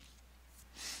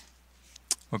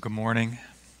Well, good morning.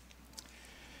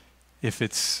 If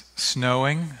it's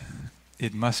snowing,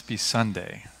 it must be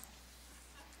Sunday.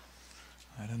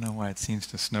 I don't know why it seems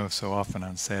to snow so often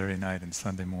on Saturday night and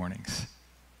Sunday mornings.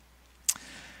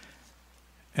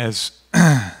 As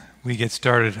we get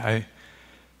started, I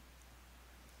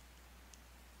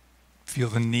feel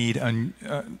the need,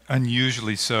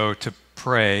 unusually so, to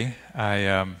pray.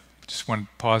 I just want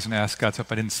to pause and ask God's help.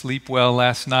 I didn't sleep well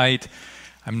last night.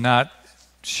 I'm not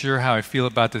sure how I feel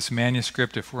about this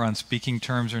manuscript, if we're on speaking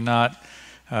terms or not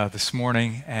this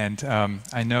morning. And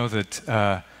I know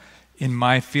that in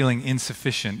my feeling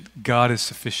insufficient, God is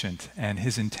sufficient, and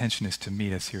His intention is to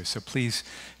meet us here. So please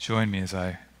join me as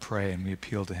I pray and we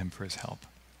appeal to Him for His help.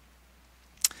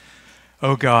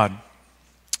 Oh God,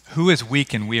 who is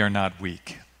weak and we are not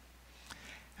weak?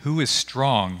 Who is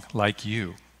strong like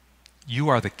you? You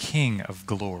are the King of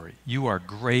glory. You are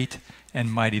great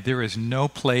and mighty. There is no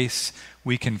place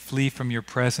we can flee from your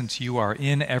presence. You are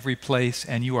in every place,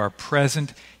 and you are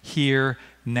present here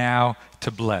now to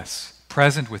bless.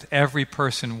 Present with every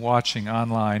person watching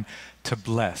online to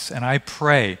bless. And I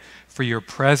pray for your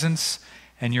presence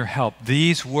and your help.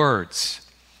 These words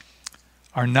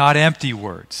are not empty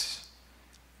words.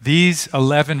 These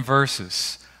 11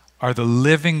 verses are the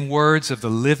living words of the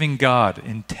living God,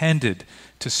 intended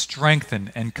to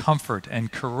strengthen and comfort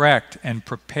and correct and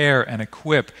prepare and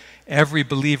equip every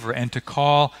believer and to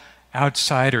call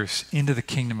outsiders into the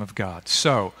kingdom of God.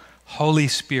 So, Holy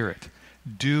Spirit,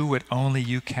 do what only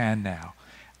you can now.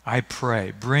 I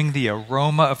pray, bring the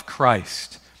aroma of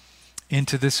Christ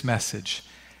into this message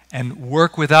and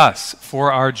work with us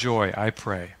for our joy, I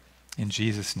pray. In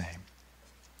Jesus' name,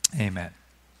 amen.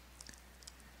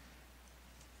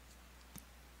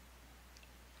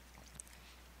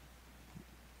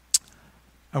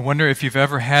 I wonder if you've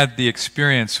ever had the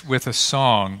experience with a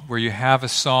song where you have a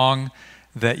song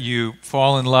that you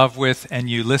fall in love with and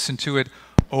you listen to it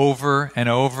over and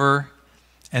over,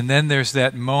 and then there's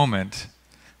that moment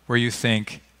where you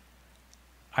think,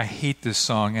 I hate this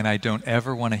song and I don't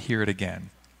ever want to hear it again.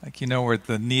 Like, you know, where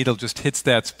the needle just hits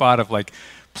that spot of like,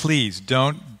 please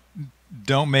don't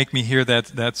make me hear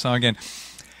that song again.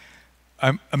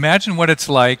 Imagine what it's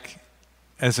like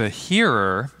as a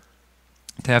hearer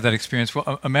to have that experience.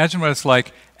 Well, imagine what it's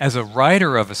like as a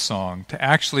writer of a song to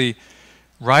actually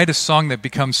write a song that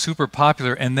becomes super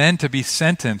popular and then to be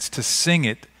sentenced to sing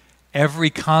it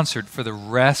every concert for the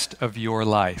rest of your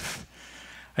life.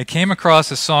 I came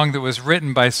across a song that was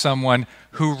written by someone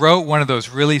who wrote one of those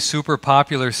really super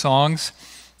popular songs,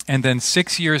 and then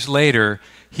 6 years later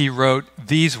he wrote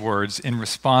these words in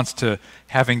response to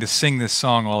having to sing this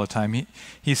song all the time.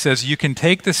 He says, "You can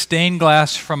take the stained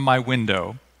glass from my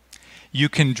window. You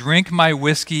can drink my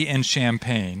whiskey and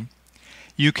champagne.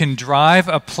 You can drive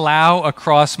a plow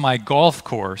across my golf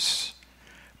course,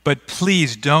 but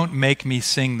please don't make me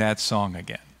sing that song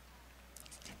again.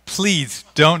 Please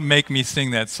don't make me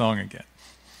sing that song again."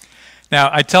 Now,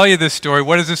 I tell you this story.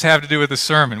 What does this have to do with the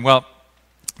sermon? Well,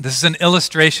 this is an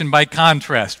illustration by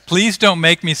contrast. Please don't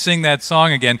make me sing that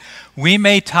song again. We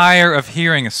may tire of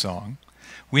hearing a song.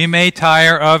 We may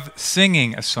tire of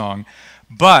singing a song.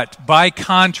 But by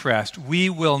contrast, we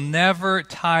will never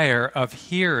tire of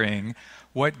hearing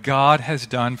what God has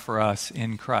done for us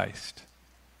in Christ.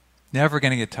 Never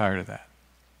going to get tired of that.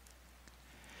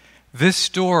 This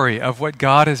story of what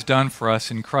God has done for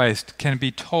us in Christ can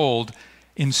be told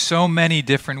in so many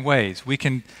different ways. We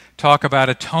can talk about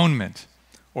atonement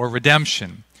or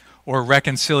redemption or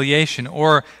reconciliation,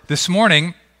 or this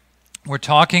morning we're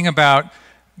talking about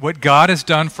what God has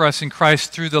done for us in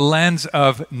Christ through the lens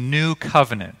of new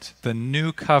covenant. The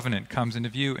new covenant comes into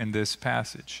view in this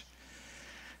passage.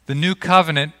 The new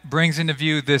covenant brings into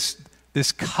view this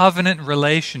covenant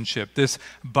relationship, this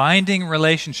binding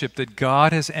relationship that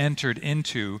God has entered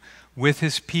into with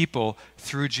His people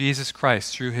through Jesus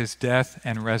Christ, through His death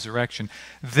and resurrection.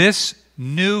 This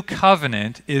new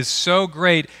covenant is so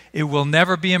great, it will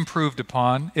never be improved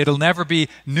upon. It'll never be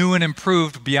new and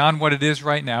improved beyond what it is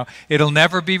right now. It'll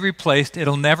never be replaced.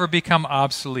 It'll never become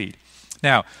obsolete.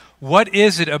 Now, what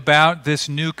is it about this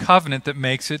new covenant that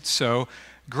makes it so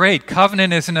great?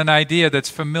 Covenant isn't an idea that's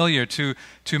familiar to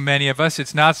many of us.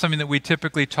 It's not something that we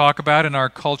typically talk about in our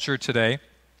culture today.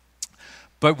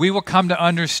 But we will come to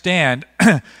understand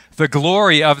the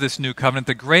glory of this new covenant,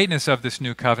 the greatness of this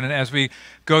new covenant as we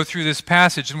go through this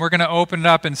passage. And we're going to open it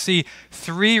up and see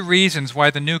 3 reasons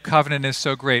why the new covenant is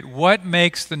so great. What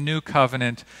makes the new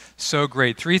covenant so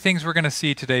great? 3 things we're going to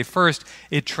see today. First,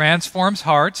 it transforms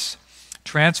hearts,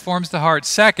 transforms the heart.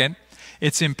 Second,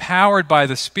 it's empowered by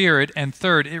the Spirit. And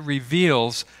third, it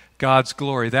reveals God's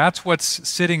glory. That's what's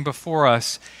sitting before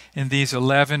us in these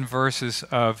 11 verses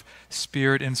of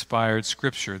Spirit-inspired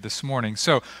Scripture this morning.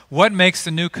 So, what makes the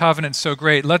new covenant so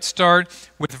great? Let's start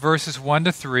with verses 1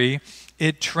 to 3.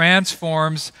 It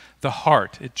transforms the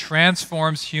heart. It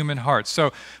transforms human hearts.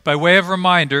 So, by way of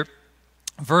reminder,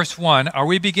 verse 1, are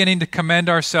we beginning to commend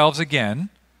ourselves again?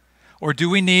 Or do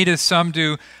we need, as some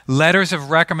do, letters of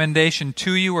recommendation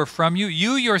to you or from you?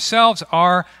 You yourselves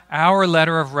are our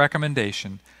letter of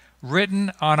recommendation,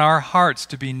 written on our hearts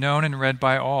to be known and read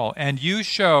by all. And you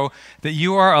show that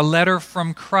you are a letter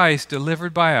from Christ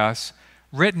delivered by us,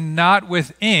 written not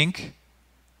with ink,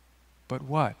 but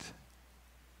what?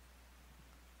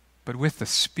 But with the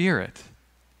Spirit.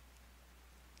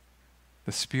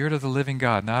 The Spirit of the living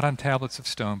God, not on tablets of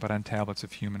stone, but on tablets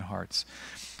of human hearts.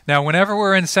 Now, whenever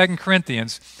we're in 2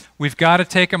 Corinthians, we've got to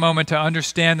take a moment to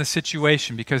understand the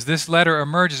situation, because this letter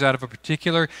emerges out of a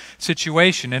particular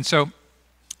situation. And so,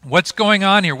 what's going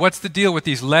on here? What's the deal with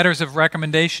these letters of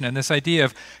recommendation and this idea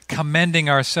of commending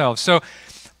ourselves? So,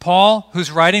 Paul, who's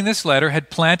writing this letter,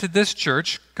 had planted this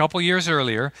church a couple years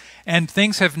earlier, and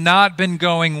things have not been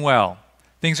going well.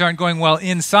 Things aren't going well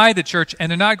inside the church, and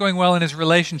they're not going well in his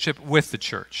relationship with the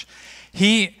church.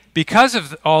 He, because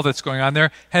of all that's going on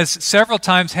there, has several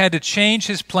times had to change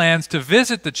his plans to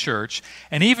visit the church,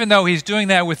 and even though he's doing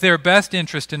that with their best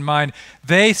interest in mind,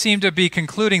 they seem to be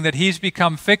concluding that he's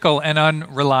become fickle and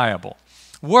unreliable.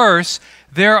 Worse,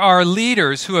 there are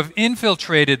leaders who have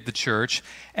infiltrated the church,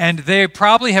 and they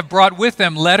probably have brought with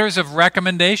them letters of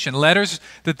recommendation, letters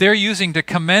that they're using to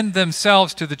commend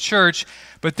themselves to the church,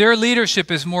 but their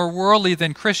leadership is more worldly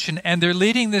than Christian, and they're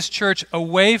leading this church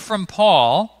away from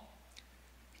Paul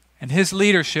and his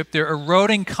leadership. They're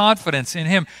eroding confidence in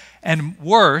him. And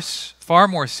worse, far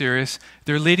more serious,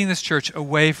 they're leading this church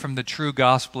away from the true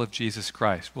gospel of Jesus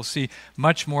Christ. We'll see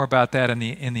much more about that in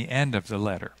the end of the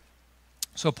letter.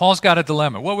 So Paul's got a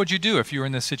dilemma. What would you do if you were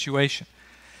in this situation?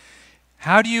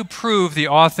 How do you prove the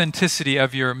authenticity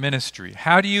of your ministry?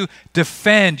 How do you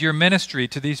defend your ministry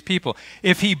to these people?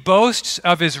 If he boasts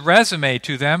of his resume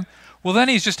to them, well, then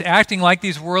he's just acting like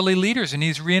these worldly leaders, and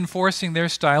he's reinforcing their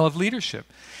style of leadership.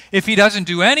 If he doesn't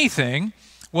do anything,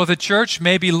 well, the church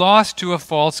may be lost to a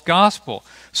false gospel.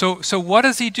 So what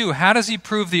does he do? How does he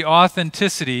prove the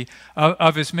authenticity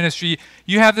of his ministry?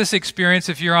 You have this experience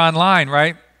if you're online,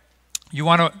 right? You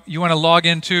want to log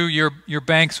into your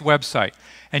bank's website,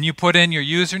 and you put in your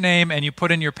username and you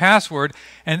put in your password,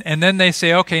 and then they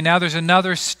say, okay, now there's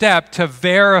another step to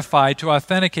verify, to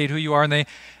authenticate who you are, and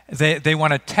they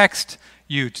want to text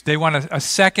you. They want a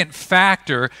second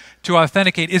factor to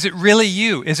authenticate. Is it really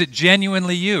you? Is it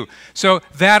genuinely you? So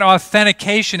that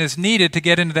authentication is needed to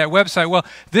get into that website. Well,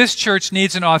 this church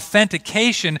needs an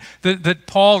authentication that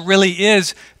Paul really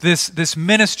is this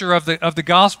minister of the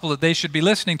gospel that they should be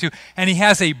listening to. And he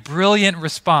has a brilliant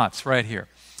response right here.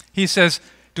 He says,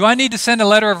 do I need to send a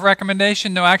letter of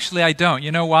recommendation? No, actually I don't.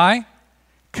 You know why?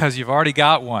 Because you've already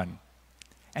got one.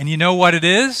 And you know what it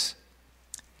is?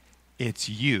 It's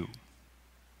you.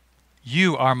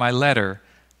 You are my letter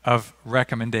of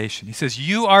recommendation. He says,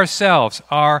 you ourselves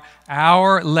are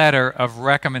our letter of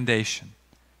recommendation,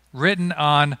 written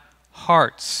on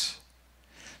hearts.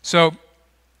 So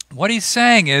what he's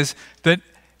saying is that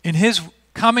in his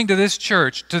coming to this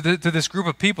church, to this group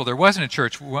of people, there wasn't a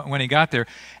church when he got there,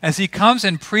 as he comes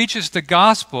and preaches the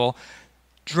gospel,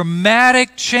 dramatic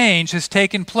change has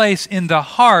taken place in the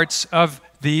hearts of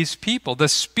these people. The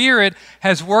Spirit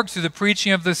has worked through the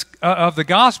preaching of the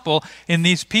gospel in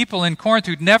these people in Corinth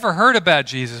who'd never heard about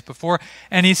Jesus before.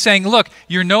 And he's saying, look,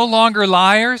 you're no longer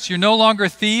liars, you're no longer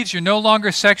thieves, you're no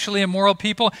longer sexually immoral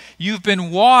people. You've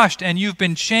been washed and you've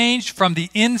been changed from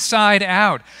the inside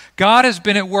out. God has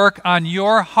been at work on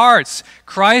your hearts.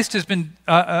 Christ has been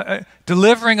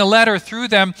delivering a letter through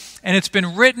them, and it's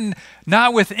been written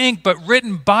not with ink, but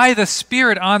written by the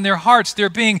Spirit on their hearts. They're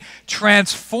being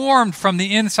transformed from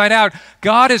the inside out.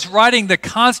 God is writing the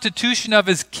constitution of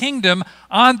his kingdom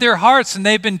on their hearts, and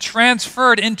they've been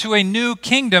transferred into a new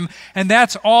kingdom, and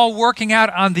that's all working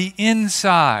out on the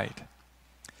inside.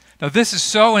 Now, this is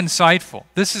so insightful.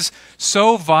 This is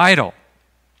so vital.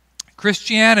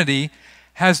 Christianity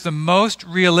has the most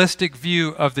realistic view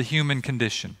of the human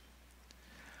condition.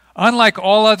 Unlike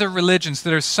all other religions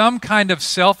that are some kind of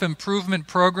self-improvement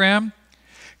program,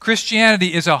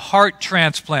 Christianity is a heart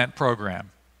transplant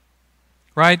program,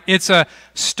 right? It's a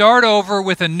start over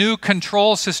with a new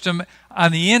control system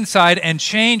on the inside, and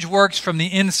change works from the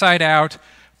inside out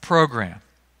program.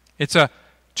 It's a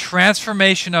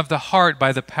transformation of the heart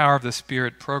by the power of the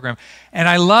Spirit program. And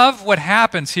I love what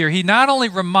happens here. He not only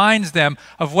reminds them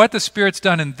of what the Spirit's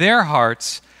done in their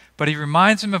hearts, but he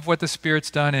reminds him of what the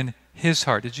Spirit's done in his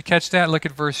heart. Did you catch that? Look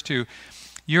at verse 2.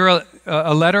 You're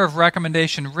a letter of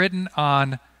recommendation written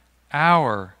on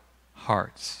our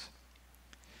hearts.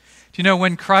 Do you know,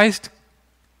 when Christ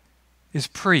is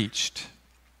preached,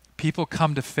 people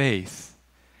come to faith,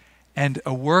 and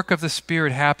a work of the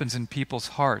Spirit happens in people's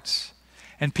hearts.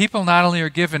 And people not only are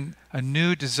given a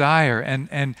new desire,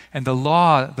 and the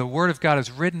law, the Word of God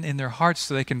is written in their hearts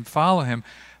so they can follow Him,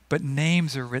 but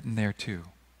names are written there too.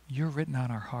 You're written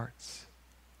on our hearts.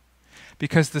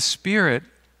 Because the Spirit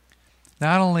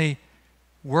not only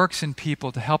works in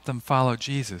people to help them follow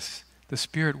Jesus, the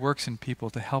Spirit works in people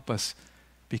to help us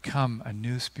become a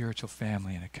new spiritual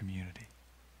family and a community.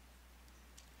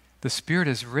 The Spirit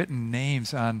has written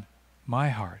names on my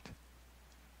heart,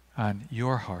 on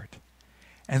your heart.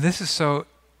 And this is so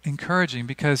encouraging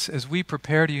because as we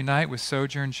prepare to unite with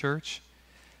Sojourn Church,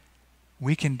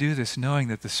 we can do this knowing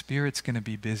that the Spirit's going to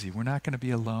be busy. We're not going to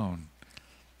be alone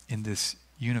in this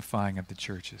unifying of the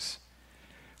churches.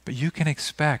 But you can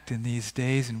expect in these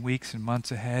days and weeks and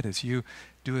months ahead, as you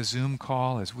do a Zoom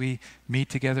call, as we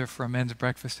meet together for a men's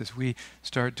breakfast, as we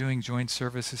start doing joint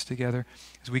services together,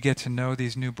 as we get to know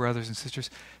these new brothers and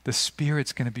sisters, the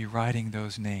Spirit's going to be writing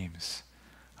those names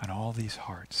on all these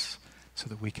hearts so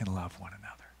that we can love one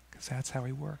another, because that's how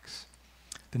He works.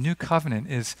 The new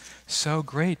covenant is so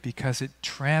great because it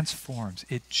transforms,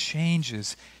 it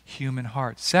changes human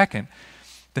hearts. Second,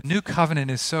 the new covenant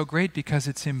is so great because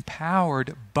it's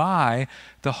empowered by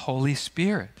the Holy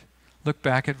Spirit. Look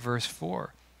back at verse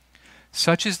 4.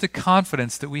 Such is the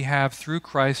confidence that we have through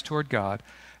Christ toward God,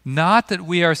 not that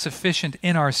we are sufficient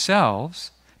in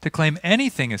ourselves to claim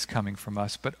anything is coming from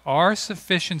us, but our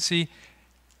sufficiency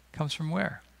comes from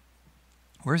where?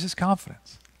 Where's His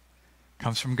confidence?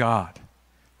 Comes from God,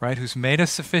 right? Who's made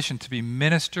us sufficient to be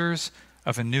ministers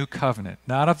of a new covenant,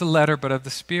 not of the letter, but of the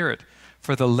Spirit.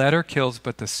 For the letter kills,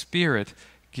 but the Spirit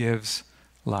gives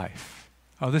life.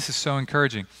 Oh, this is so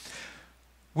encouraging.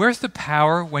 Where's the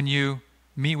power when you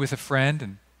meet with a friend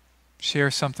and share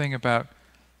something about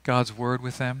God's Word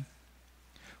with them?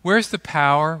 Where's the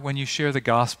power when you share the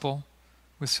gospel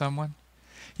with someone?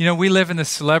 You know, we live in the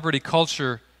celebrity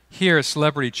culture here,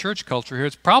 celebrity church culture here.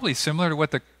 It's probably similar to what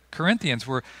the Corinthians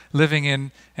were living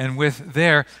in and with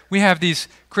there. We have these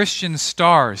Christian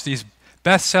stars, these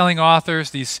best-selling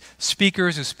authors, these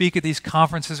speakers who speak at these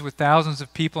conferences with thousands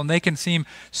of people, and they can seem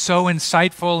so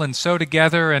insightful and so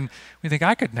together, and we think,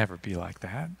 I could never be like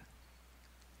that.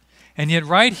 And yet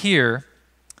right here,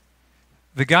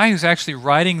 the guy who's actually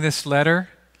writing this letter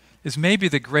is maybe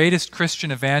the greatest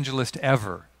Christian evangelist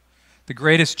ever, the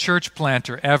greatest church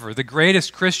planter ever, the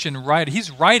greatest Christian writer. He's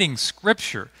writing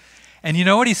Scripture. And you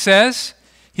know what he says?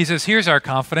 He says, here's our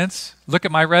confidence. Look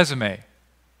at my resume.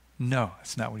 No,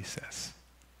 that's not what he says.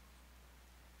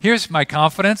 Here's my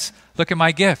confidence. Look at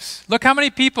my gifts. Look how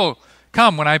many people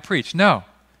come when I preach. No.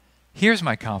 Here's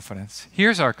my confidence.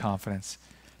 Here's our confidence.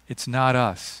 It's not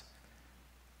us.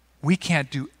 We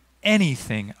can't do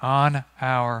anything on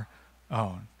our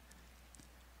own.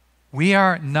 We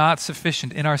are not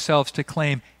sufficient in ourselves to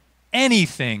claim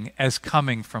anything as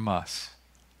coming from us.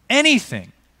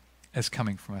 Anything as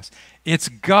coming from us. It's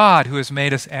God who has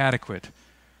made us adequate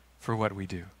for what we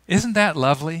do. Isn't that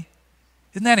lovely?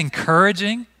 Isn't that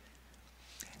encouraging?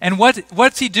 And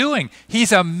what's He doing?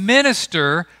 He's a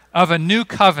minister of a new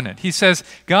covenant. He says,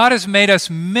 God has made us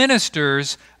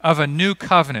ministers of a new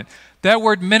covenant. That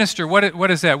word minister,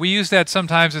 what is that? We use that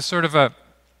sometimes as sort of a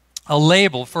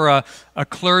label for a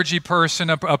clergy person,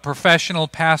 a professional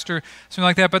pastor, something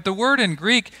like that. But the word in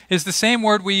Greek is the same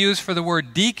word we use for the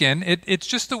word deacon. It's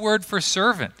just the word for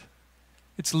servant.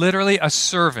 It's literally a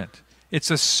servant. It's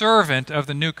a servant of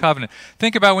the new covenant.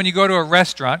 Think about when you go to a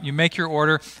restaurant, you make your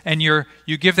order, and you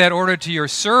give that order to your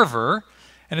server,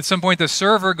 and at some point the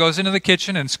server goes into the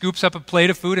kitchen and scoops up a plate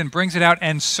of food and brings it out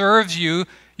and serves you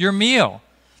your meal.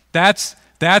 That's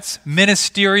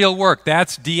ministerial work.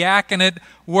 That's diaconate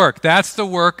work. That's the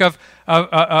work of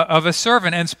a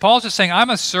servant. And Paul's just saying, I'm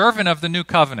a servant of the new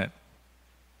covenant.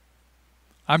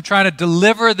 I'm trying to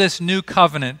deliver this new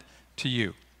covenant to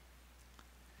you.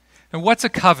 And what's a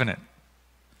covenant?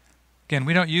 Again,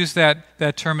 we don't use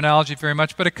that terminology very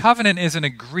much, but a covenant is an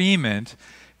agreement.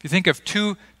 If you think of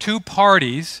two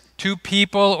parties, two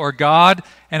people, or God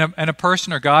and a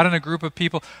person, or God and a group of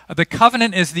people, the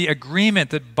covenant is the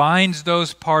agreement that binds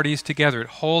those parties together. It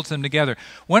holds them together.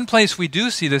 One place we do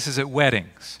see this is at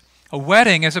weddings. A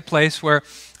wedding is a place where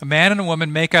a man and a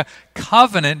woman make a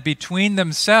covenant between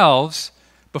themselves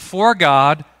before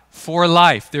God for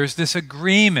life. There's this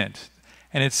agreement.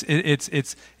 And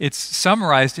it's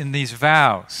summarized in these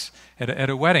vows. at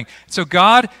a wedding. So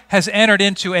God has entered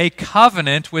into a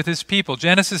covenant with his people.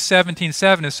 Genesis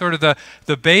 17:7 is sort of the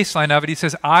baseline of it. He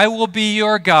says, I will be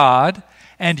your God,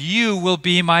 and you will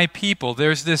be my people.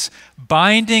 There's this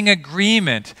binding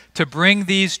agreement to bring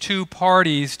these two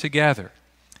parties together.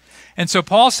 And so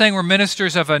Paul's saying we're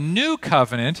ministers of a new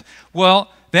covenant.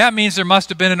 Well, that means there must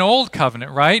have been an old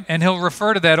covenant, right? And he'll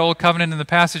refer to that old covenant in the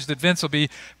passage that Vince will be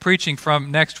preaching from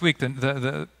next week,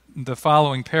 the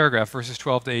following paragraph, verses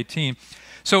 12 to 18.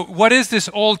 So what is this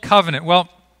old covenant? Well,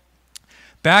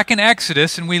 back in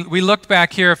Exodus, and we looked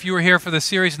back here, if you were here for the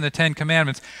series in the Ten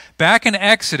Commandments, back in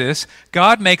Exodus,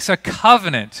 God makes a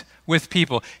covenant with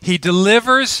people. He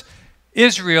delivers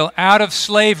Israel out of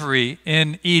slavery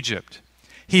in Egypt.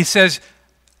 He says,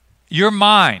 you're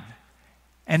mine.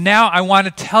 And now I want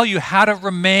to tell you how to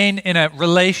remain in a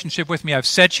relationship with me. I've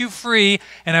set you free,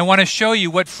 and I want to show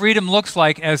you what freedom looks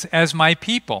like as my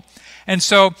people. And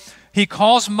so he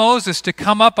calls Moses to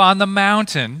come up on the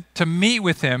mountain to meet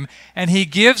with him, and he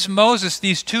gives Moses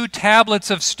these two tablets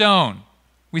of stone.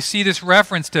 We see this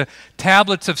reference to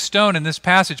tablets of stone in this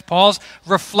passage. Paul's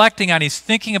reflecting on, he's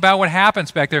thinking about what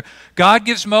happens back there. God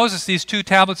gives Moses these two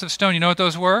tablets of stone. You know what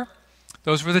those were?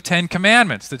 Those were the Ten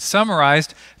Commandments that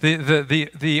summarized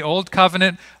the Old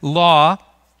Covenant law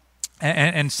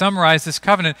and summarized this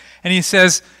covenant. And he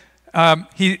says,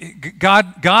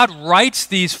 God writes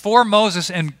these for Moses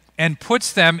and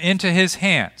puts them into his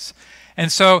hands.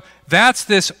 And so that's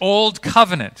this Old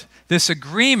Covenant, this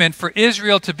agreement for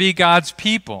Israel to be God's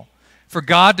people, for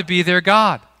God to be their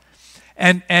God.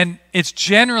 And it's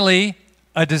generally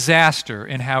a disaster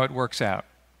in how it works out.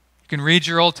 You can read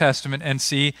your Old Testament and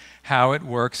see how it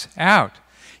works out.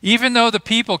 Even though the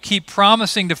people keep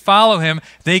promising to follow him,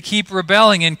 they keep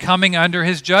rebelling and coming under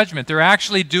his judgment. They're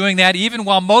actually doing that even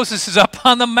while Moses is up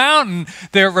on the mountain.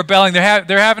 They're rebelling. They're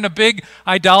having a big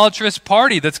idolatrous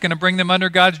party that's going to bring them under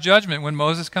God's judgment when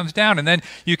Moses comes down. And then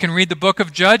you can read the book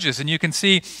of Judges, and you can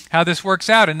see how this works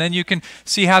out. And then you can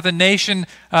see how the nation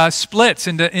splits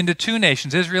into two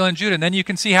nations, Israel and Judah. And then you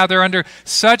can see how they're under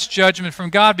such judgment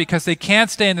from God because they can't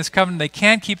stay in this covenant. They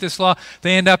can't keep this law.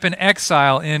 They end up in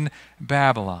exile in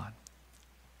Babylon.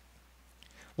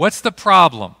 What's the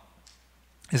problem?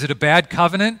 Is it a bad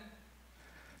covenant?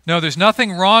 No, there's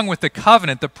nothing wrong with the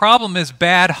covenant. The problem is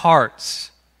bad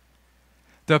hearts.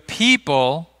 The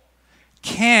people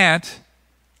can't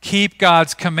keep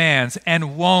God's commands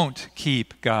and won't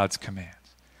keep God's commands.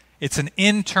 It's an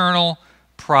internal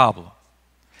problem.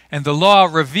 And the law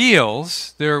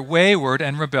reveals their wayward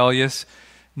and rebellious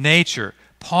nature.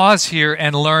 Pause here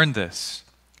and learn this.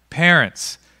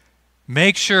 Parents,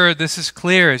 make sure this is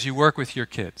clear as you work with your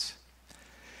kids.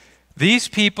 These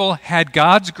people had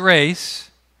God's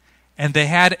grace and they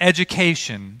had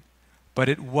education, but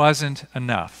it wasn't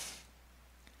enough.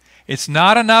 It's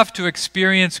not enough to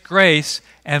experience grace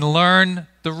and learn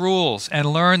the rules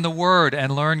and learn the Word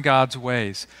and learn God's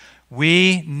ways.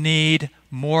 We need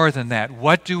more than that.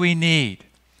 What do we need?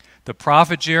 The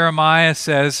prophet Jeremiah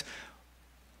says,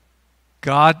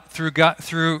 through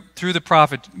the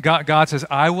prophet, God says,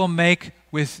 I will make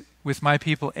with my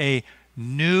people a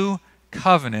new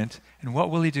covenant. And what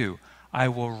will he do? I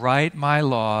will write my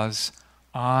laws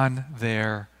on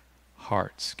their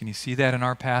hearts. Can you see that in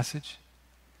our passage?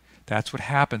 That's what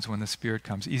happens when the Spirit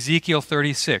comes. Ezekiel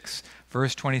 36,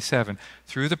 verse 27.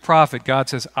 Through the prophet, God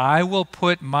says, I will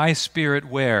put my Spirit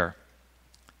where?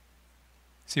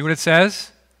 See what it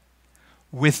says?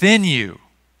 Within you.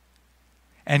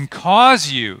 And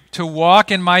cause you to walk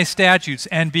in my statutes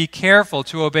and be careful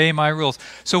to obey my rules.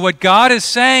 So what God is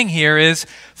saying here is,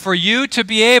 for you to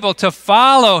be able to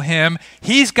follow him,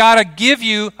 he's got to give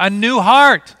you a new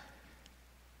heart.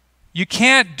 You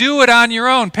can't do it on your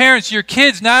own. Parents, your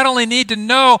kids not only need to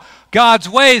know God's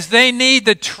ways, they need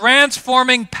the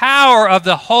transforming power of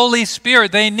the Holy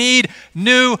Spirit. They need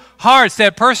new hearts.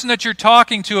 That person that you're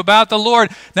talking to about the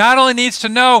Lord not only needs to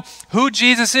know who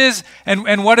Jesus is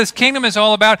and what his kingdom is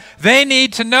all about, they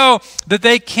need to know that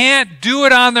they can't do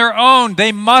it on their own.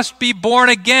 They must be born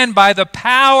again by the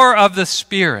power of the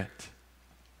Spirit.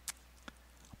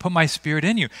 Put my Spirit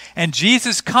in you. And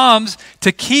Jesus comes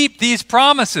to keep these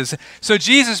promises. So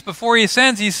Jesus, before he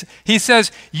ascends, he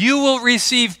says, you will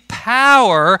receive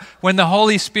power when the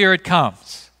Holy Spirit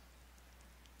comes.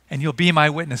 And you'll be my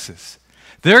witnesses.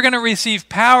 They're going to receive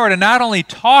power to not only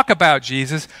talk about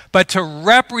Jesus, but to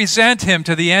represent him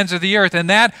to the ends of the earth. And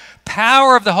that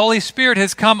power of the Holy Spirit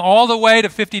has come all the way to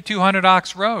 5200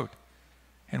 Ox Road.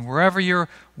 And wherever you're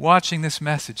watching this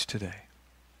message today.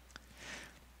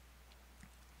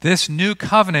 This new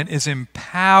covenant is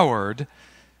empowered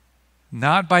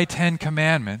not by 10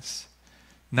 commandments,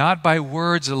 not by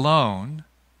words alone.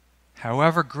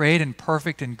 however great and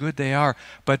perfect and good they are,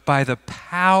 but by the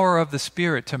power of the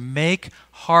Spirit to make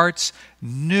hearts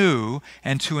new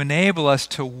and to enable us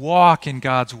to walk in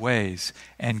God's ways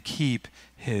and keep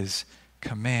His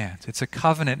commands. It's a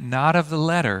covenant not of the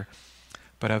letter,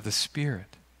 but of the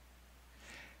Spirit.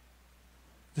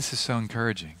 This is so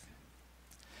encouraging.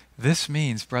 This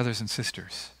means, brothers and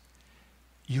sisters,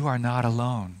 you are not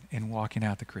alone in walking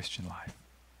out the Christian life.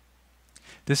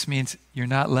 This means you're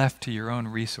not left to your own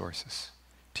resources,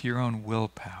 to your own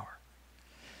willpower.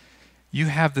 You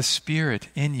have the Spirit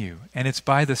in you, and it's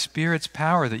by the Spirit's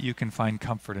power that you can find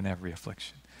comfort in every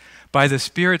affliction. By the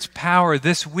Spirit's power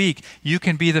this week, you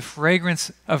can be the fragrance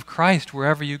of Christ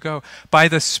wherever you go. By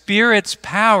the Spirit's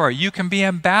power, you can be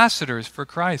ambassadors for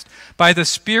Christ. By the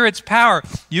Spirit's power,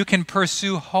 you can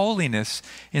pursue holiness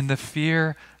in the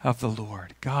fear of the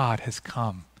Lord. God has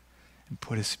come and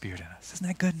put His Spirit in us. Isn't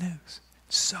that good news?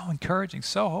 So encouraging,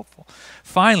 so hopeful.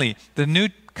 Finally, the new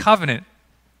covenant,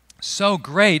 so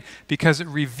great because it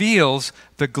reveals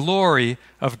the glory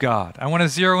of God. I want to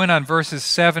zero in on verses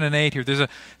 7 and 8 here.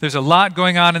 There's a lot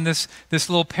going on in this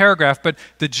little paragraph, but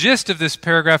the gist of this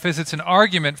paragraph is it's an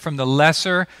argument from the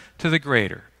lesser to the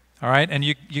greater. All right? And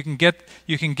you can get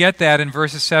that in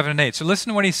verses 7 and 8. So listen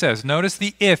to what he says. Notice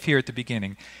the if here at the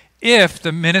beginning. If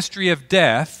the ministry of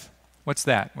death, what's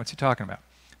that? What's he talking about?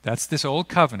 That's this old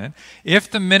covenant. If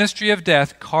the ministry of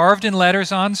death, carved in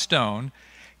letters on stone,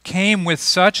 came with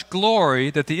such glory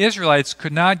that the Israelites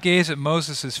could not gaze at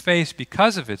Moses' face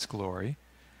because of its glory,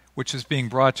 which is being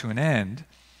brought to an end,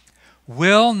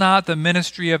 will not the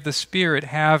ministry of the Spirit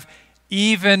have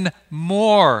even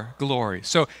more glory?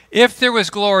 So if there was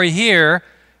glory here,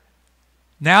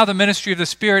 now the ministry of the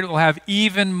Spirit will have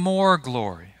even more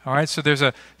glory. All right, so there's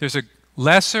a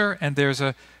lesser and there's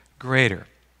a greater.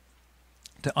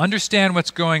 To understand what's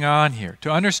going on here,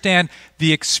 to understand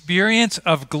the experience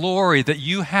of glory that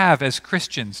you have as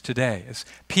Christians today, as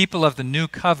people of the new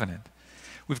covenant,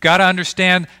 we've got to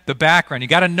understand the background. You've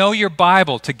got to know your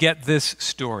Bible to get this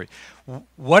story.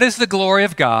 What is the glory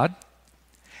of God?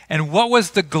 And what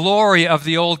was the glory of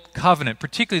the old covenant,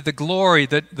 particularly the glory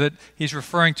that he's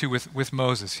referring to with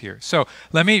Moses here? So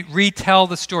let me retell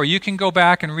the story. You can go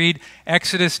back and read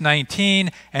Exodus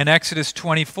 19 and Exodus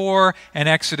 24 and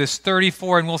Exodus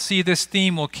 34, and we'll see this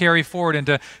theme will carry forward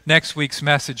into next week's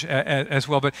message as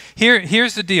well. But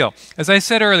here's the deal. As I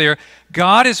said earlier,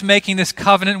 God is making this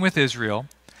covenant with Israel,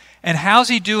 and how's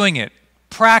he doing it?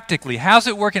 Practically, how's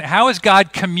it working? How is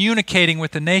God communicating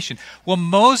with the nation? Well,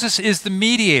 Moses is the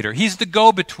mediator. He's the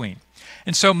go-between.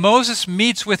 And so Moses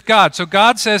meets with God. So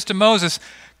God says to Moses,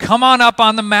 come on up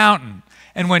on the mountain.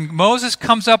 And when Moses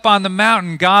comes up on the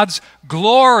mountain, God's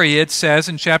glory, it says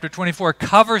in chapter 24,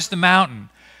 covers the mountain.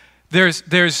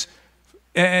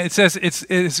 It says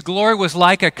its glory was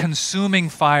like a consuming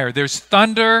fire. There's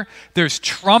thunder, there's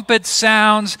trumpet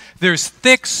sounds, there's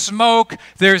thick smoke,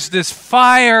 there's this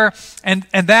fire, and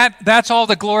that's all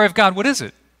the glory of God. What is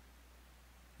it?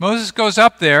 Moses goes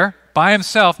up there by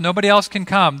himself. Nobody else can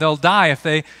come. They'll die if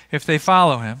they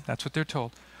follow him. That's what they're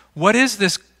told. What is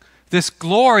this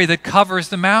glory that covers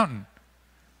the mountain?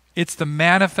 It's the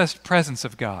manifest presence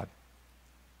of God.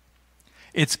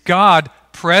 It's God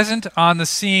present on the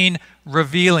scene,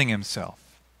 revealing himself.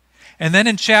 And then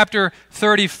in chapter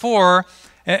 34,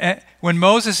 when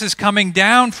Moses is coming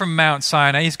down from Mount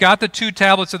Sinai, he's got the 2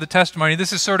 tablets of the testimony.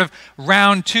 This is sort of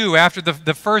round 2 after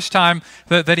the first time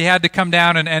that he had to come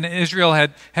down and Israel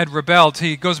had rebelled.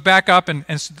 He goes back up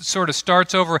and sort of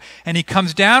starts over, and he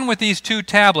comes down with these 2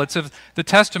 tablets of the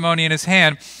testimony in his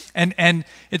hand. And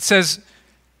it says,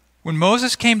 when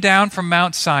Moses came down from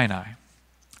Mount Sinai,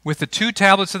 with the 2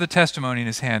 tablets of the testimony in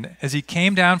his hand, as he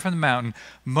came down from the mountain,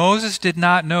 Moses did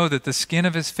not know that the skin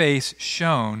of his face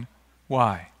shone.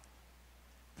 Why?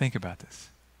 Think about this.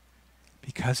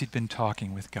 Because he'd been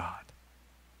talking with God.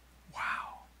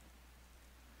 Wow.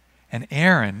 And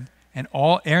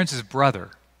Aaron's his brother,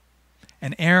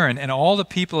 and Aaron and all the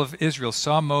people of Israel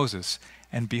saw Moses,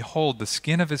 and behold, the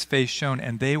skin of his face shone,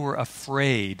 and they were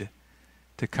afraid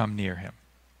to come near him.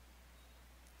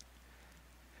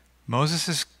 Moses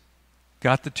has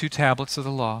got the 2 tablets of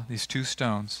the law, these 2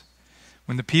 stones.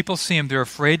 When the people see him, they're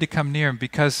afraid to come near him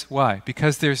because, why?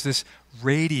 Because there's this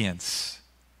radiance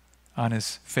on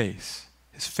his face.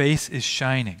 His face is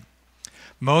shining.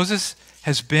 Moses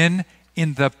has been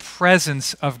in the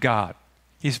presence of God.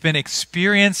 He's been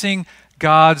experiencing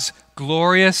God's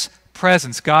glorious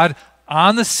presence. God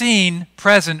on the scene,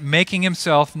 present, making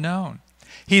himself known.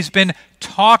 He's been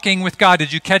talking with God.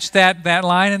 Did you catch that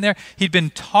line in there? He'd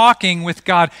been talking with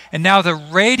God, and now the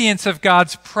radiance of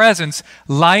God's presence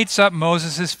lights up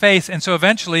Moses' face, and so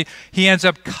eventually he ends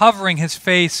up covering his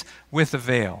face with a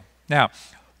veil. Now,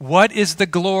 what is the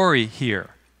glory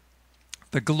here?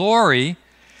 The glory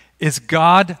is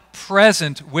God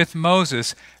present with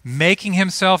Moses, making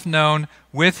himself known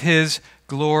with his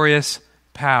glorious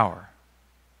power.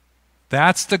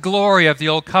 That's the glory of the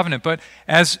Old Covenant. But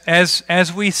as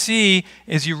we see,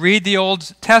 as you read the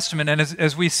Old Testament, and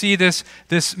as we see this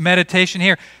meditation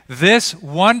here, this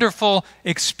wonderful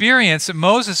experience that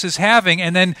Moses is having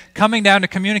and then coming down to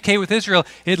communicate with Israel,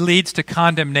 it leads to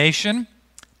condemnation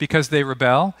because they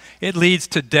rebel. It leads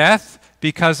to death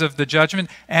because of the judgment,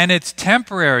 and it's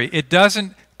temporary. It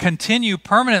doesn't continue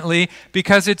permanently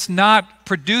because it's not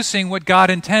producing what God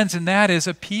intends, and that is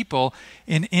a people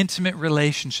in intimate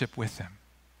relationship with Him.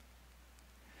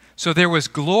 So there was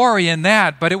glory in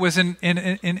that, but it was in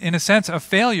a sense a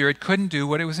failure. It couldn't do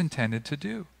what it was intended to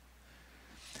do.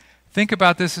 Think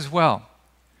about this as well.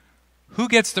 Who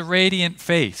gets the radiant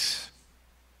face?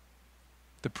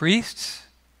 The priests?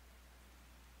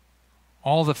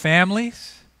 All the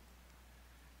families?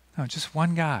 No, just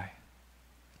one guy.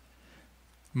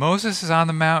 Moses is on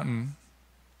the mountain,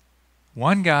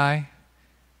 one guy,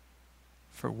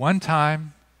 for one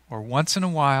time or once in a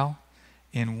while,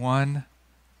 in one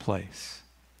place.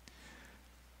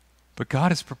 But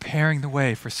God is preparing the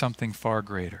way for something far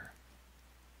greater.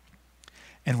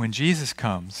 And when Jesus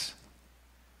comes,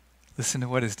 listen to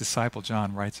what his disciple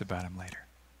John writes about him later.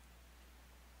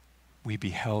 We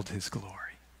beheld his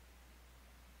glory.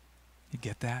 You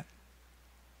get that?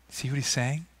 See what he's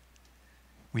saying?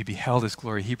 We beheld his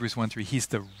glory. Hebrews 1:3. He's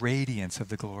the radiance of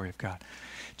the glory of God.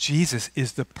 Jesus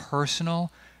is the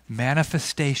personal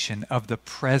manifestation of the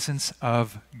presence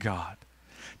of God.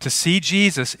 To see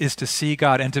Jesus is to see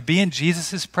God, and to be in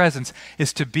Jesus' presence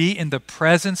is to be in the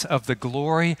presence of the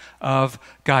glory of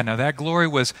God. Now that glory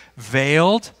was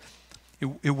veiled.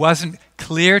 It wasn't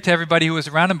clear to everybody who was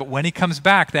around him, but when he comes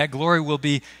back, that glory will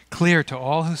be clear to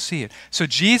all who see it. So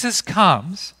Jesus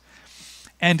comes,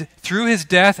 and through his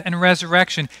death and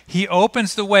resurrection, he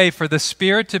opens the way for the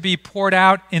Spirit to be poured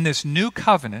out in this new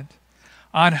covenant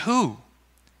on who?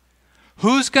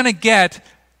 Who's going to get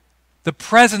the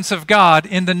presence of God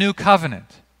in the new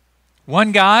covenant?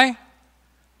 One guy?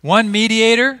 One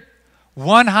mediator?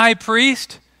 One high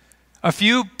priest? A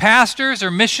few pastors or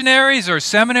missionaries or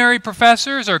seminary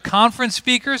professors or conference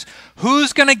speakers?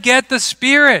 Who's going to get the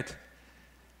Spirit?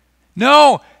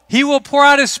 No, he will pour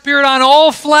out his Spirit on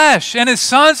all flesh, and his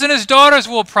sons and his daughters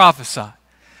will prophesy.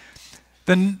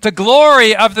 The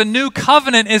glory of the new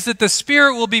covenant is that the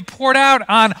Spirit will be poured out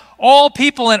on all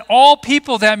people, and all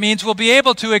people, that means, will be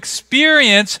able to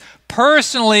experience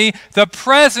personally the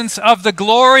presence of the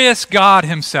glorious God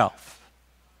himself.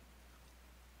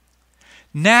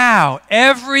 Now,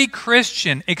 every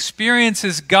Christian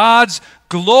experiences God's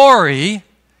glory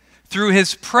through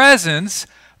his presence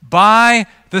by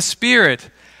the Spirit.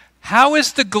 How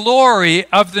is the glory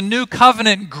of the new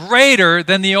covenant greater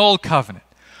than the old covenant?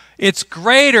 It's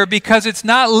greater because it's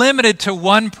not limited to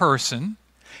one person,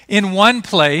 in one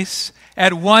place,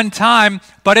 at one time,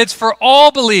 but it's for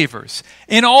all believers,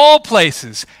 in all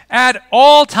places, at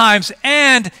all times,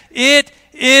 and it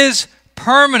is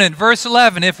permanent. Verse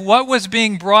 11, if what was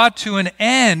being brought to an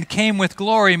end came with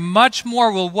glory, much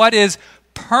more will what is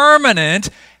permanent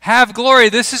have glory.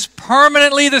 This is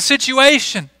permanently the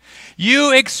situation.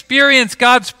 You experience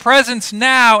God's presence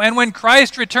now, and when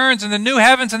Christ returns and the new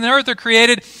heavens and the earth are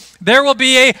created, there will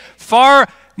be a far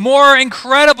more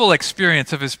incredible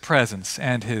experience of his presence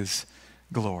and his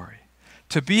glory.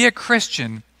 To be a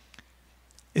Christian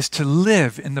is to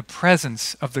live in the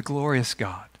presence of the glorious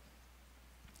God.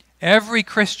 Every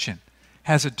Christian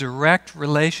has a direct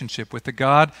relationship with the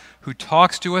God who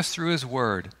talks to us through his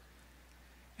word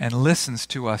and listens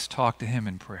to us talk to him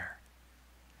in prayer.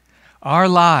 Our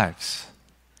lives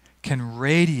can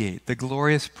radiate the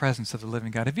glorious presence of the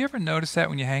living God. Have you ever noticed that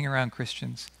when you hang around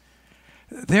Christians?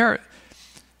 There's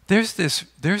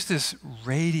this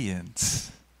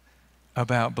radiance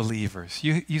about believers.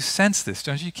 You sense this,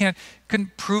 don't you?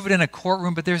 Couldn't prove it in a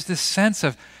courtroom, but there's this sense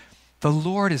of the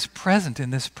Lord is present in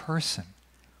this person.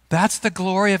 That's the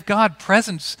glory of God,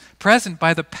 present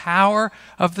by the power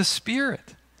of the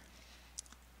Spirit.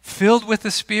 Filled with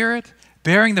the Spirit,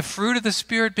 bearing the fruit of the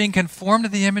Spirit, being conformed to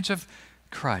the image of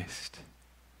Christ.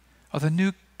 Oh, the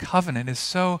new covenant is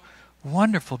so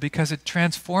wonderful because it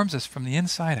transforms us from the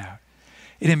inside out.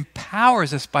 It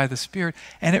empowers us by the Spirit,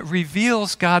 and it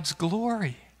reveals God's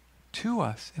glory to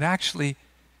us. It actually,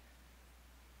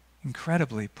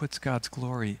 incredibly, puts God's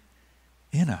glory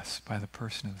in us by the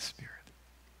person of the Spirit.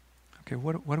 Okay,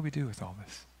 what do we do with all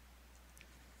this?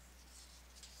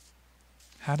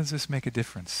 How does this make a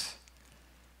difference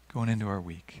going into our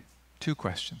week? 2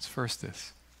 questions. First,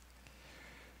 this.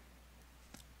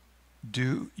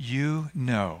 Do you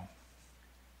know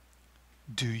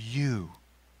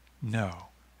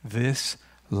this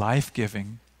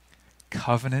life-giving,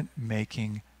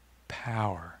 covenant-making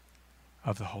power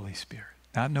of the Holy Spirit?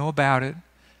 Not know about it,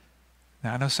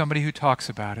 not know somebody who talks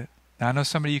about it, not know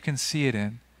somebody you can see it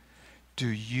in. Do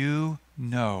you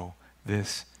know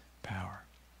this power?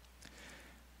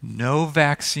 No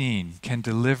vaccine can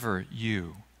deliver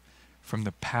you from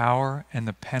the power and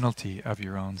the penalty of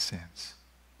your own sins.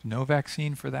 No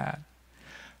vaccine for that.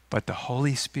 But the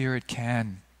Holy Spirit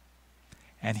can,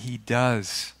 and He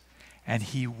does, and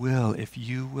He will if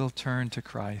you will turn to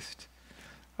Christ.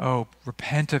 Oh,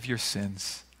 repent of your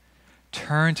sins.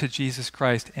 Turn to Jesus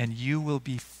Christ, and you will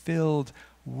be filled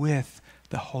with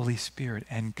the Holy Spirit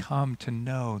and come to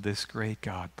know this great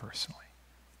God personally.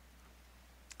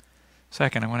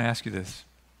 Second, I want to ask you this.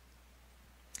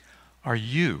 Are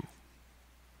you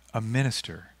a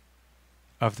minister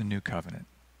of the new covenant?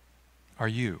 Are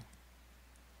you?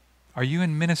 Are you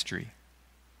in ministry?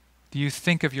 Do you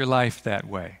think of your life that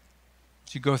way?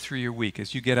 As you go through your week,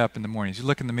 as you get up in the morning, as you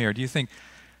look in the mirror, do you think,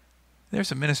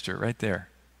 there's a minister right there?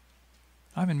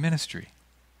 I'm in ministry.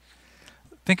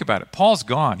 Think about it. Paul's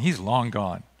gone. He's long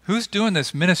gone. Who's doing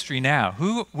this ministry now?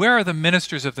 Where are the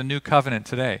ministers of the new covenant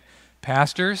today?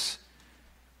 Pastors?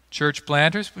 Church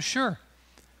planters? Well, sure.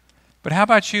 But how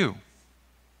about you?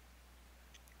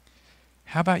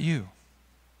 How about you?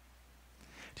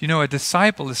 Do you know a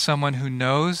disciple is someone who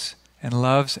knows and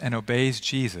loves and obeys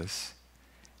Jesus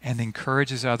and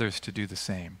encourages others to do the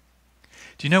same?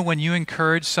 Do you know when you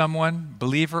encourage someone,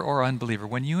 believer or unbeliever,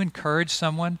 when you encourage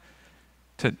someone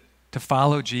to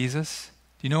follow Jesus,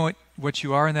 do you know what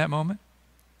you are in that moment?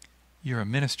 You're a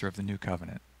minister of the new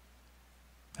covenant.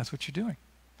 That's what you're doing.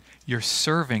 You're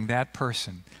serving that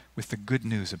person with the good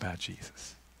news about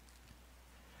Jesus.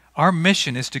 Our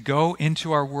mission is to go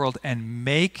into our world and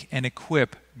make and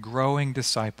equip growing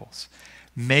disciples.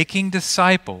 Making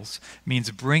disciples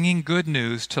means bringing good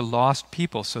news to lost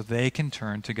people so they can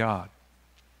turn to God.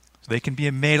 So they can be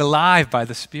made alive by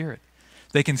the Spirit.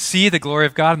 They can see the glory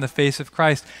of God in the face of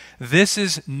Christ. This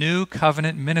is new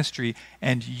covenant ministry,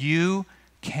 and you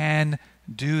can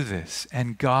do this.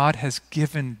 And God has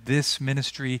given this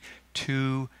ministry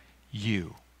to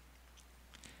you.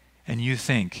 And you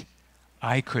think,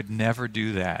 I could never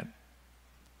do that.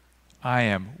 I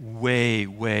am way,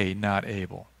 way not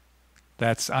able.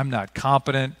 I'm not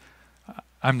competent.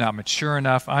 I'm not mature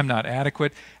enough. I'm not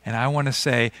adequate. And I want to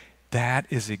say, that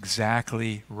is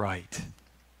exactly right.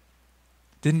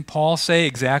 Didn't Paul say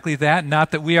exactly that?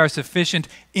 Not that we are sufficient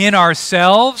in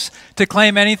ourselves to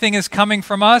claim anything is coming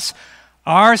from us.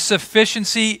 Our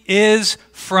sufficiency is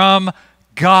from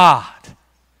God.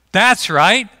 That's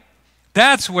right.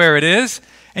 That's where it is.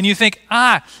 And you think,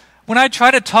 when I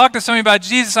try to talk to somebody about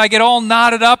Jesus, I get all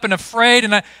knotted up and afraid,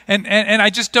 and I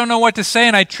just don't know what to say,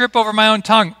 and I trip over my own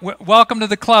tongue. Welcome to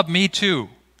the club, me too.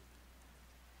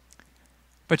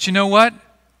 But you know what?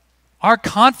 Our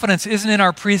confidence isn't in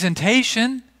our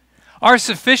presentation. Our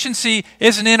sufficiency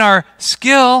isn't in our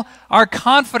skill. Our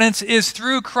confidence is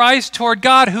through Christ toward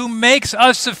God, who makes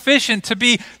us sufficient to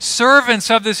be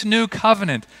servants of this new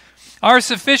covenant. Our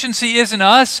sufficiency isn't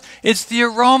us. It's the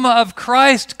aroma of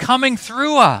Christ coming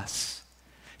through us.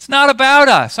 It's not about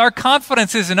us. Our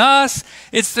confidence isn't us.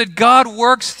 It's that God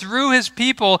works through His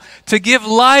people to give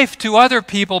life to other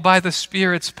people by the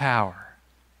Spirit's power.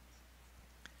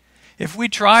 If we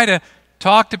try to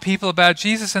talk to people about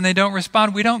Jesus and they don't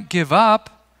respond, we don't give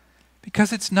up,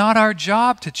 because it's not our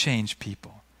job to change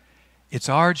people. It's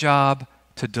our job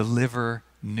to deliver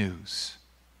news.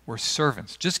 We're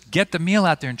servants. Just get the meal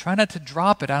out there and try not to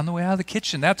drop it on the way out of the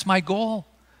kitchen. That's my goal.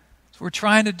 That's what we're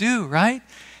trying to do, right?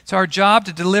 It's our job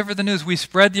to deliver the news. We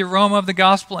spread the aroma of the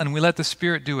gospel and we let the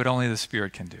Spirit do what only the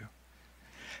Spirit can do.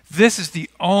 This is the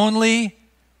only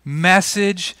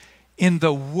message in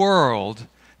the world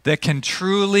that can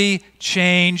truly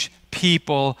change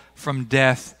people from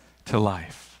death to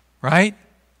life, right?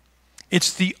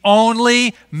 It's the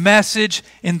only message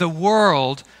in the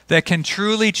world that can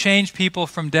truly change people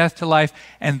from death to life,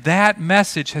 and that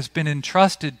message has been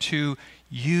entrusted to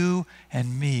you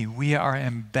and me. We are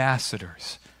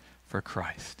ambassadors for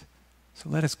Christ. So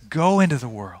let us go into the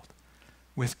world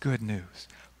with good news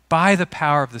by the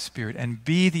power of the Spirit and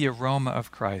be the aroma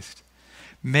of Christ.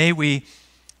 We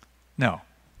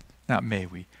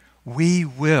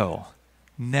will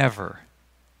never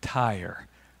tire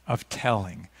of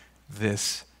telling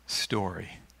this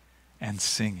story and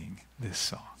singing this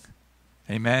song.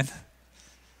 Amen?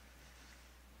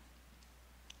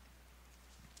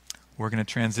 We're going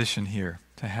to transition here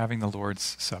to having the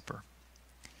Lord's Supper.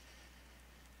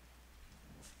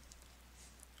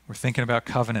 We're thinking about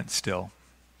covenant still.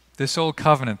 This old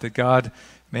covenant that God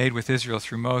made with Israel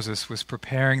through Moses was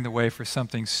preparing the way for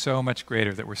something so much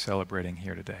greater that we're celebrating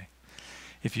here today.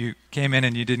 If you came in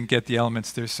and you didn't get the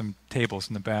elements, there's some tables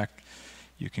in the back.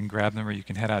 You can grab them or you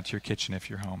can head out to your kitchen if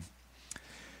you're home.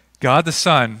 God the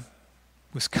Son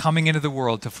was coming into the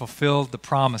world to fulfill the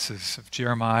promises of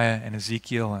Jeremiah and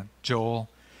Ezekiel and Joel.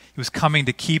 He was coming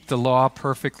to keep the law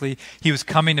perfectly. He was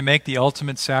coming to make the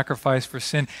ultimate sacrifice for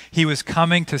sin. He was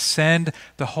coming to send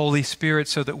the Holy Spirit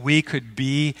so that we could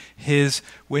be his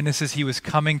witnesses. He was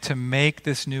coming to make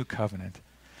this new covenant.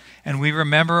 And we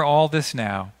remember all this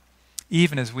now,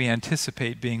 even as we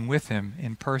anticipate being with him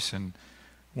in person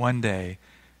one day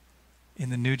in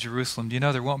the New Jerusalem. Do you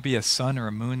know there won't be a sun or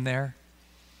a moon there?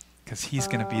 Because he's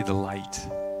going to be the light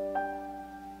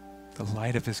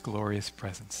of his glorious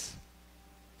presence.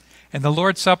 And the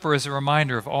Lord's Supper is a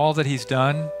reminder of all that he's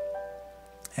done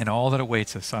and all that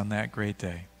awaits us on that great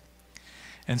day.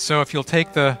 And so if you'll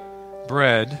take the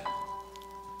bread,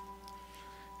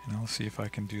 and I'll see if I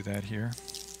can do that here.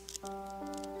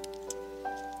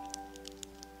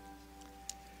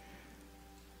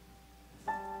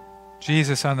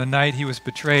 Jesus, on the night he was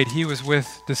betrayed, he was with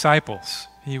disciples.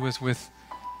 He was with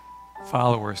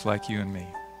followers like you and me.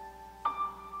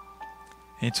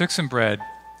 And he took some bread,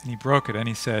 and he broke it, and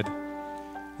he said,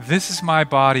 "This is my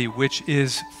body, which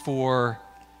is for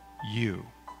you.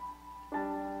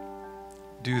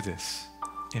 Do this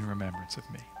in remembrance of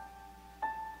me."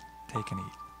 Take and eat.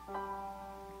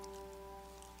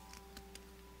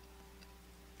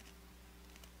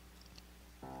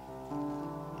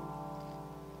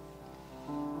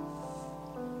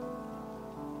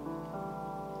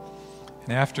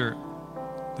 And after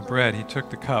the bread, he took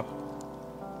the cup.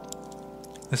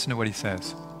 Listen to what he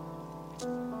says.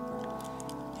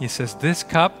 He says, "This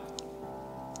cup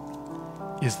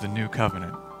is the new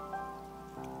covenant."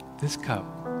 This cup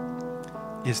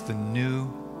is the new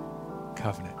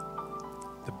covenant.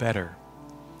 The better,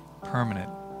 permanent,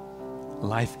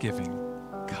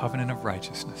 life-giving covenant of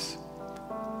righteousness.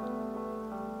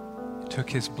 He took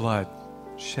his blood,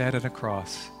 shed at a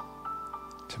cross,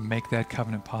 to make that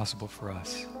covenant possible for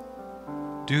us.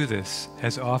 Do this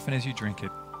as often as you drink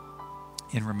it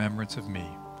in remembrance of me.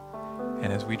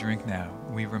 And as we drink now,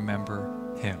 we remember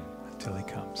him until he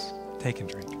comes. Take and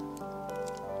drink.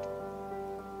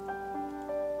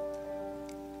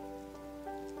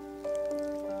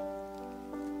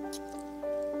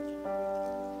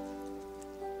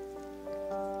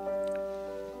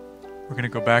 We're going to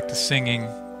go back to singing.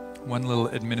 One little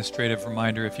administrative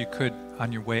reminder, if you could,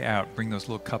 on your way out, bring those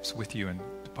little cups with you and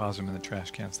deposit them in the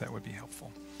trash cans. That would be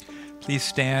helpful. Please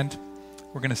stand.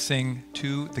 We're going to sing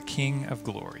 "To the King of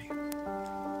Glory."